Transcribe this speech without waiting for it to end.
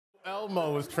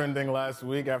Elmo was trending last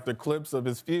week after clips of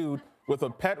his feud with a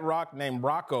pet rock named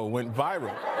Rocco went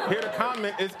viral. Here to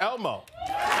comment is Elmo.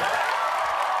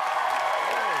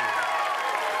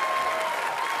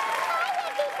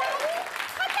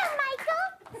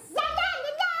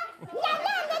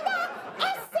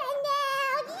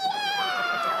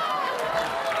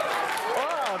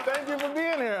 Thank you for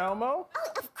being here, Elmo.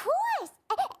 Oh, of course.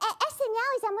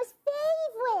 SNL is Elmo's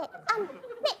favorite.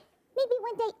 Maybe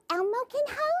one day Elmo can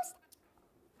host?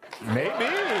 Maybe,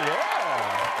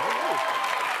 yeah.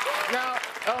 Now,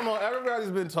 Elmo, everybody's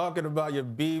been talking about your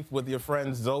beef with your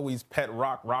friend Zoe's pet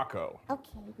rock, Rocco.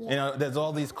 Okay, yeah. You know, there's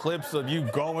all these clips of you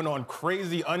going on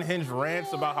crazy, unhinged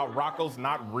rants about how Rocco's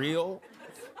not real.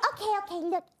 Okay,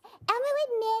 look. Elmo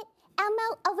admit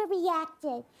Elmo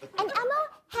overreacted. And Elmo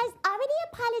has already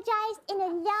apologized in a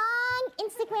long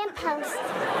Instagram post.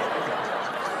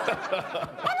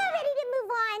 Elmo ready to move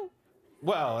on.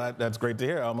 Well, that's great to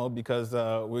hear, Elmo, because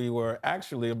we were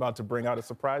actually about to bring out a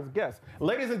surprise guest.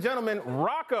 Ladies and gentlemen,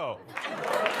 Rocco.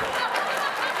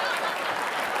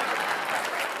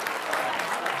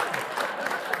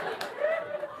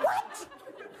 What?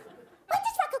 Why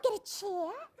does Rocco get a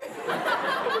chair?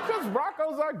 Because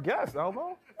Rocco's our guest, Elmo.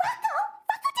 Rocco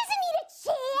doesn't need a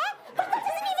chair. Rocco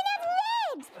doesn't even have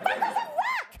legs. Rocco's a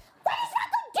rock. What is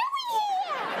Rocco doing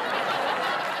here?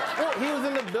 Well, he was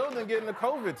in the building getting a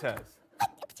COVID test. How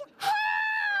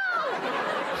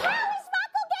is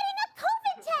Rocco getting a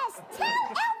COVID test? Tell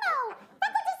Elmo.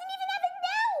 Rocco doesn't even have a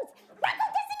nose. Rocco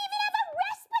doesn't even have a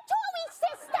respiratory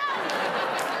system.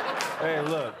 Hey,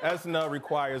 look, SNL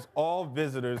requires all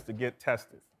visitors to get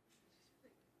tested.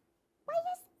 Why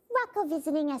is Rocco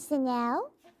visiting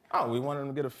SNL? Oh, we want him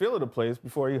to get a feel of the place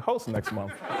before he hosts next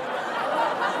month. What?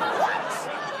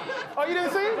 Oh, you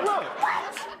didn't see it? Look.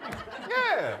 What?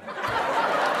 Yeah.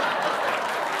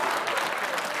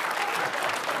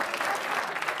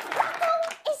 Rocco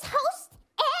is host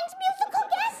and musical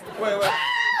guest? Wait.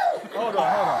 Hold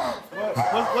on.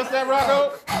 What's that,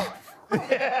 Rocco?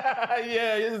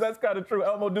 yeah, that's kind of true.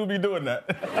 Elmo do be doing that.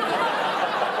 Don't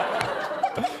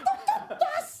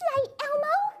gaslight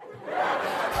Elmo.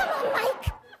 Come on, Mike.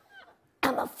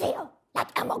 Elmo feel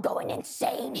like Elmo going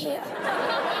insane here.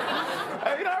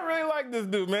 Hey, you know, I really like this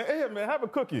dude, man. Hey, man, have a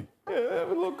cookie. Yeah, have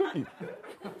a little cookie.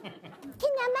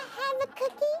 Can Elmo have a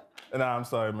cookie? Nah, I'm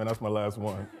sorry, man. That's my last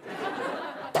one.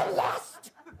 The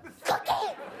last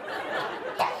cookie?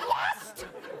 The last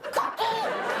cookie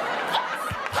is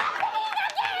happening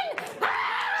again!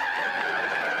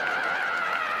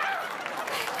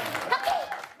 Okay,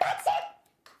 that's it.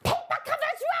 Paper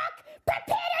covers rock.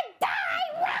 Prepare to die,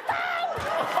 Rocco!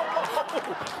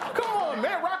 Come on,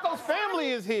 man. Rocco's family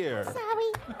is here.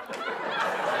 Sorry.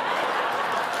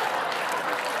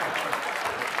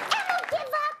 Elmo, give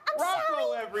up. I'm Rocco,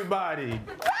 sorry. everybody.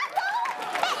 Rocco!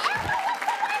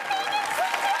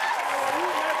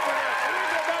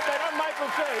 I'm Michael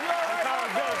Che. You all right,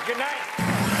 Rocco? Good night.